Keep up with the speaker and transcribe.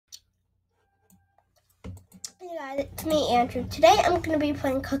Hey guys, it's me, Andrew. Today I'm going to be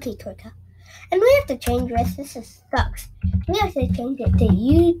playing Cookie Clicker. And we have to change this. This sucks. We have to change it to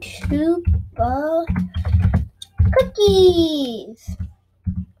YouTube Cookies.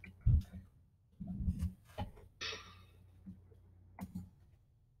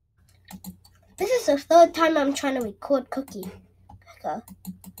 This is the third time I'm trying to record Cookie Clicker.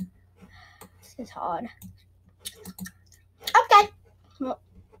 This is hard. Okay.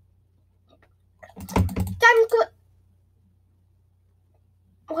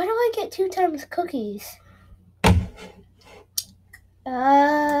 Why do I get 2 times cookies?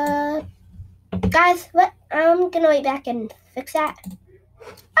 Guys, what? I'm gonna wait back and fix that.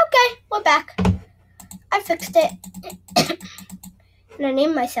 Okay, we're back. I fixed it. And I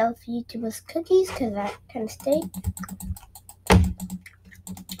named myself YouTuber's Cookies because that kind of stayed.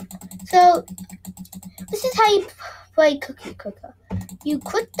 So, this is how you play Cookie Clicker. You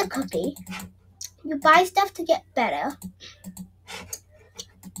click the cookie, you buy stuff to get better,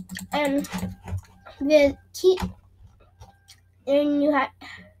 and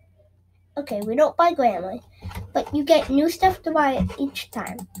okay, we don't buy Glamour, but you get new stuff to buy each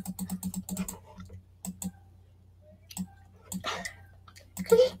time.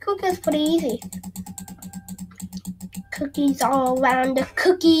 Cookie Clicker is pretty easy. Cookies all around the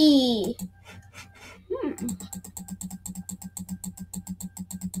cookie.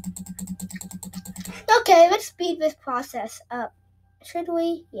 Okay, let's speed this process up. Should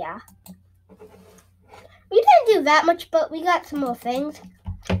we? Yeah. We didn't do that much, but we got some more things.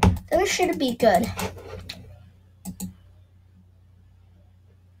 So this should be good.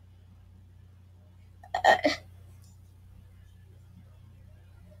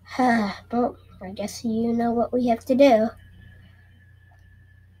 Well, I guess you know what we have to do.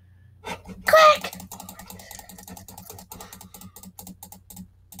 Click!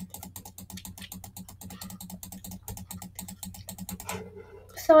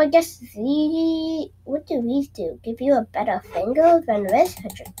 So I guess what do these do? Give you a better finger than this? A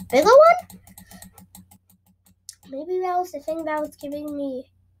bigger one? Maybe that was the thing that was giving me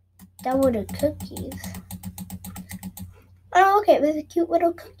double the cookies. Oh, okay, there's a cute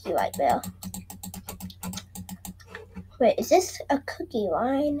little cookie right there. Wait, is this a cookie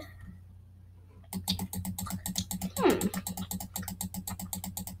line?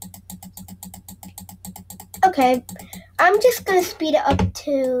 Okay, I'm just gonna speed it up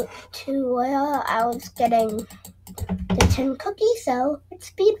to where I was getting the 10 cookies, so let's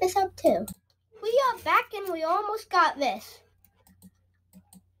speed this up too. We are back and we almost got this.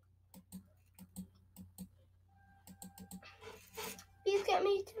 Please get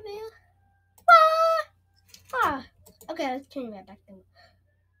me to there. Okay, let's change that back then.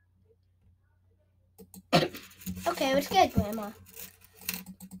 Okay, let's get Grandma.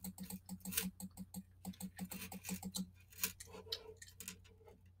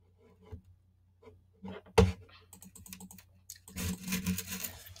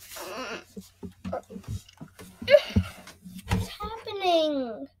 What's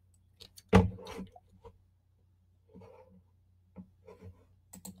happening?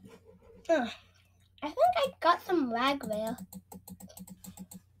 I think I got some lag there.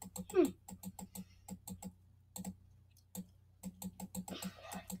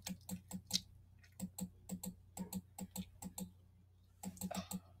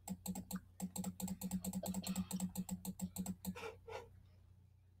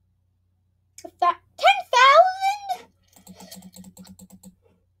 Is that 10,000?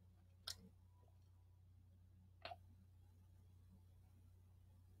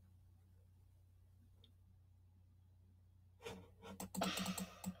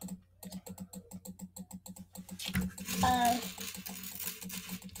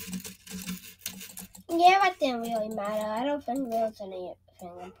 Yeah, that didn't really matter. I don't think there was anything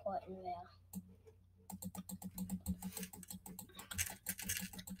important there.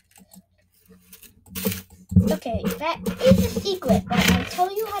 Okay, that is a secret, but I'll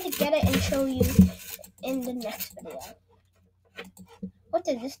tell you how to get it and show you in the next video. What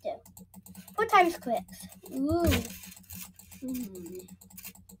does this do? 4 times clicks. Ooh.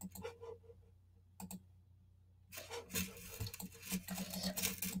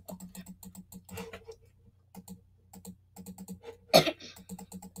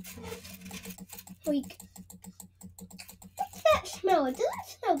 What's that smell? Does that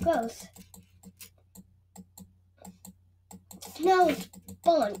smell gross? It smells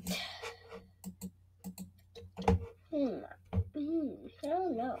burnt. I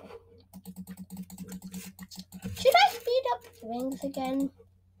don't know. Should I speed up things again?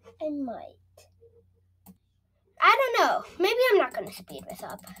 I might. I don't know. Maybe I'm not going to speed this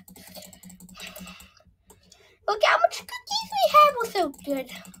up. Look how much cookies we have. We're so good.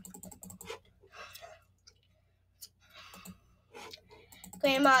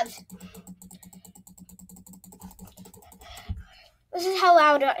 Grandma's. This is how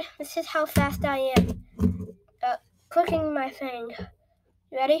loud. This is how fast I am. Cooking my thing.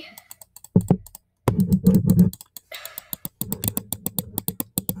 You ready?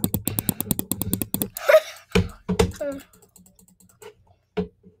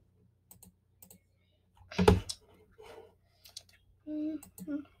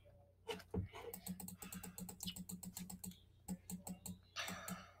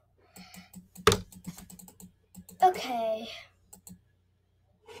 Okay.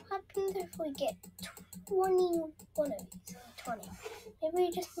 What happens if we get 21 of these? 20. Maybe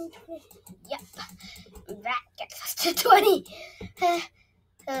we just need 20. Yep. That gets us to 20. Die,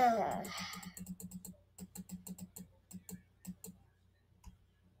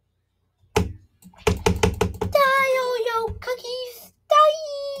 cookies. Die.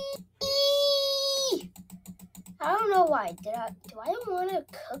 I don't know why. Do I want to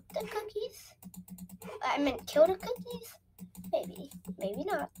cook the cookies? I meant kill the cookies? Maybe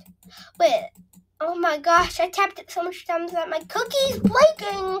not. Wait, oh my gosh, I tapped it so much times that my cookie's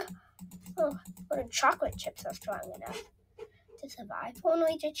breaking. Oh, what, the chocolate chips are strong enough to survive.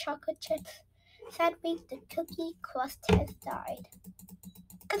 Only the chocolate chips. Sadly, the cookie crust has died.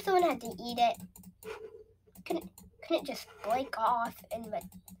 Because someone had to eat it. Couldn't it just break off and like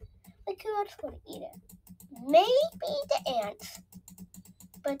who else would eat it? Maybe the ants,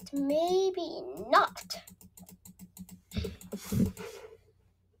 but maybe not.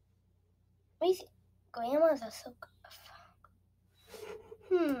 These grandmas are so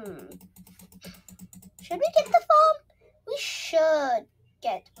good. Should we get the farm? We should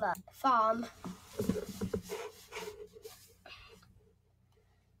get the farm.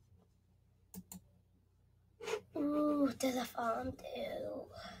 Ooh, does a farm do?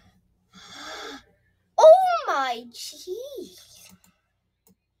 Oh my jeez.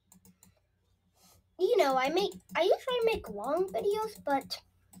 You know, I usually make long videos, but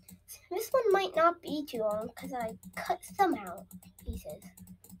this one might not be too long because I cut some out pieces.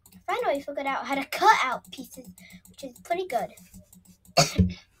 Finally figured out how to cut out pieces, which is pretty good.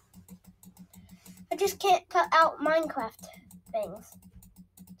 I just can't cut out Minecraft things,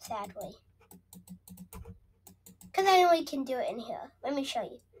 sadly. Because I only can do it in here. Let me show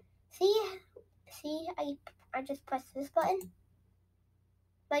you. See, I just press this button.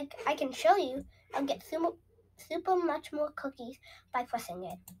 Like, I can show you. I'll get super much more cookies by pressing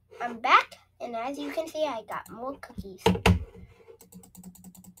it. I'm back, and as you can see, I got more cookies.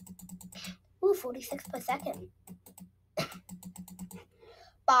 Ooh, 46 per second.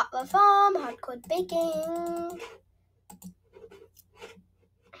 Bought the farm, hardcore baking.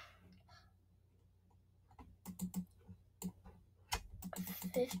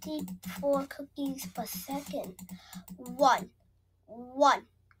 $54 cookies per second. One.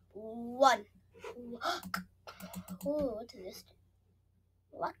 Ooh, what is this?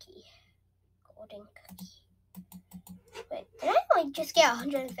 Lucky. Golden cookie. Wait, did I like just get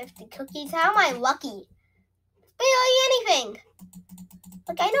 150 cookies? How am I lucky? Barely anything.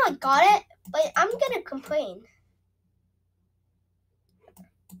 Like, I know I got it, but I'm gonna complain.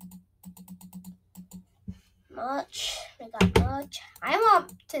 Much. We got much. I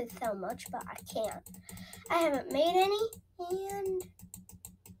want to sell much, but I can't. I haven't made any, and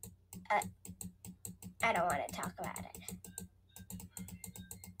I don't want to talk about it.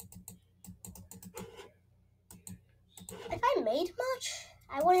 If I made much,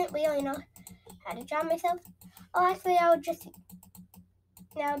 I wouldn't really know how to draw myself. Oh, actually, I would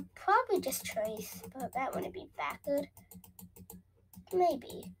probably just trace, but that wouldn't be that good.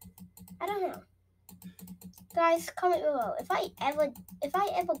 Maybe. I don't know. Guys, comment below. If I ever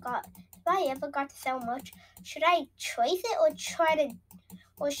got to sell much, should I trace it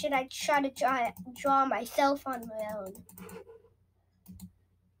or should I try to draw myself on my own?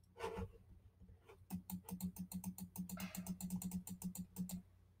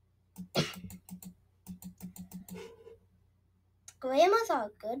 Glamours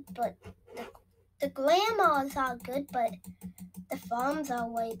are good, but the glamours are good, but the farms are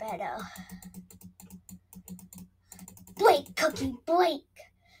way better. Blake, Cookie, Blake.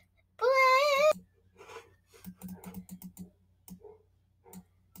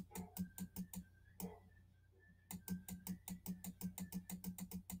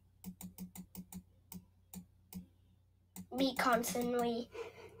 Me constantly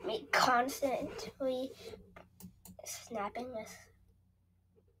snapping this.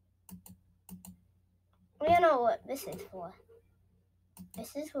 We don't know what this is for.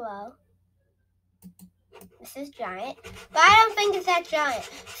 This is low. This is giant, but I don't think it's that giant.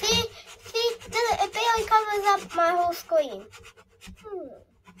 See, it barely covers up my whole screen.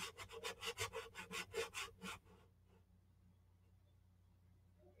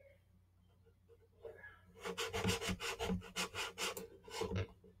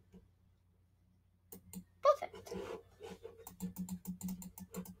 Perfect.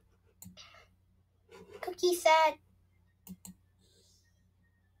 Cookie said,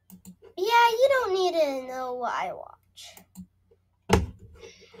 yeah, you don't need to know what I watch.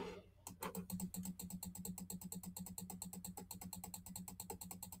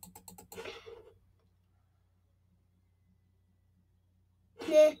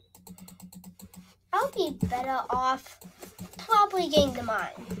 Nah. I'll be better off probably getting the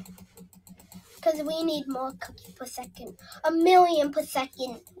mine. Because we need more cookies per second. 1,000,000 per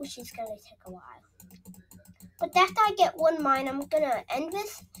second, which is going to take a while. But after I get one mine, I'm going to end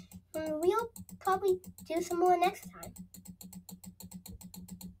this. And we'll probably do some more next time.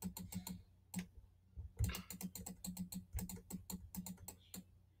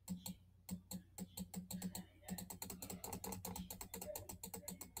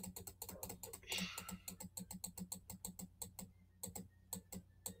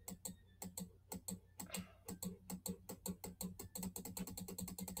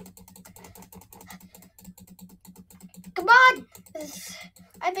 Come on!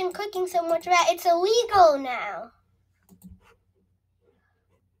 I've been cooking so much rat, it's illegal now.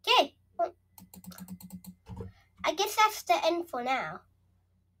 Okay. Well, I guess that's the end for now.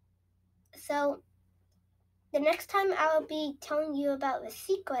 So, the next time I'll be telling you about the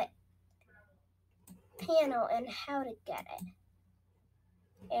secret panel and how to get it.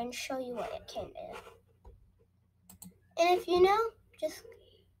 And show you what it can do. And if you know,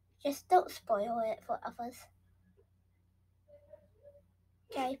 just don't spoil it for others.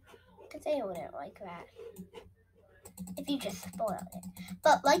 Okay? Because they wouldn't like that if you just spoiled it.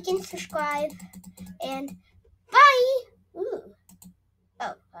 But like and subscribe, and